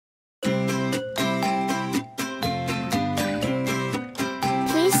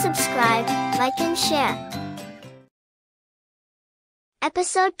like and share.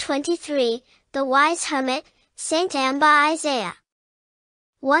 Episode 23, The Wise Hermit, Saint Anba Isaiah.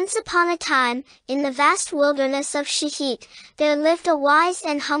 Once upon a time, in the vast wilderness of Shiheet, there lived a wise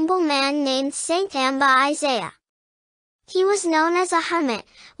and humble man named Saint Anba Isaiah. He was known as a hermit,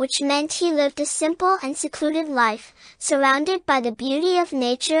 which meant he lived a simple and secluded life, surrounded by the beauty of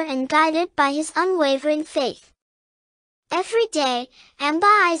nature and guided by his unwavering faith. Every day,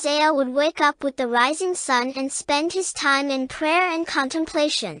 Anba Isaiah would wake up with the rising sun and spend his time in prayer and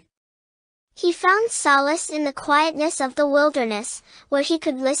contemplation. He found solace in the quietness of the wilderness, where he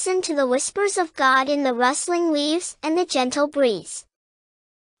could listen to the whispers of God in the rustling leaves and the gentle breeze.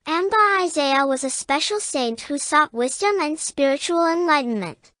 Anba Isaiah was a special saint who sought wisdom and spiritual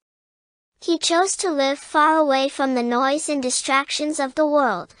enlightenment. He chose to live far away from the noise and distractions of the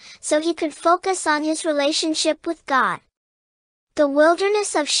world, so he could focus on his relationship with God. The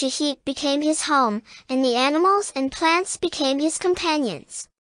wilderness of Shiheet became his home, and the animals and plants became his companions.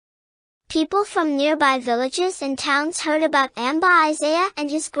 People from nearby villages and towns heard about Anba Isaiah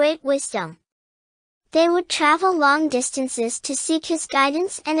and his great wisdom. They would travel long distances to seek his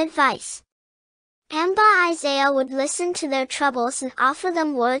guidance and advice. Anba Isaiah would listen to their troubles and offer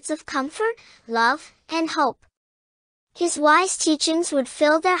them words of comfort, love, and hope. His wise teachings would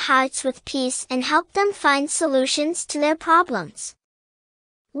fill their hearts with peace and help them find solutions to their problems.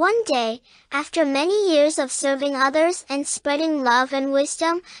 One day, after many years of serving others and spreading love and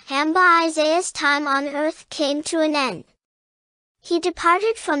wisdom, Anba Isaiah's time on earth came to an end. He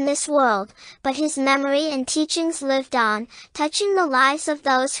departed from this world, but his memory and teachings lived on, touching the lives of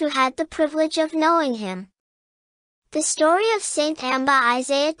those who had the privilege of knowing him. The story of Saint Anba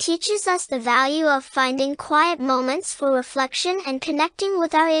Isaiah teaches us the value of finding quiet moments for reflection and connecting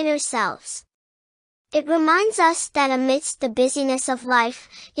with our inner selves. It reminds us that amidst the busyness of life,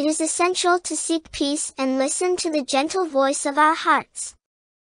 it is essential to seek peace and listen to the gentle voice of our hearts.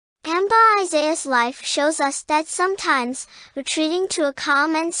 Anba Isaiah's life shows us that sometimes, retreating to a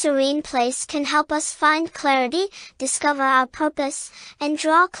calm and serene place can help us find clarity, discover our purpose, and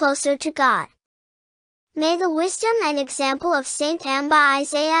draw closer to God. May the wisdom and example of Saint Anba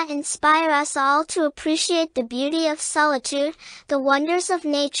Isaiah inspire us all to appreciate the beauty of solitude, the wonders of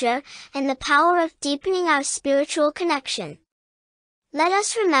nature, and the power of deepening our spiritual connection. Let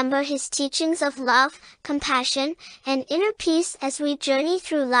us remember his teachings of love, compassion, and inner peace as we journey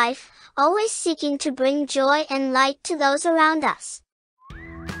through life, always seeking to bring joy and light to those around us.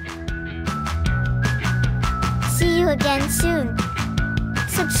 See you again soon.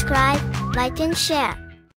 Subscribe, like and share.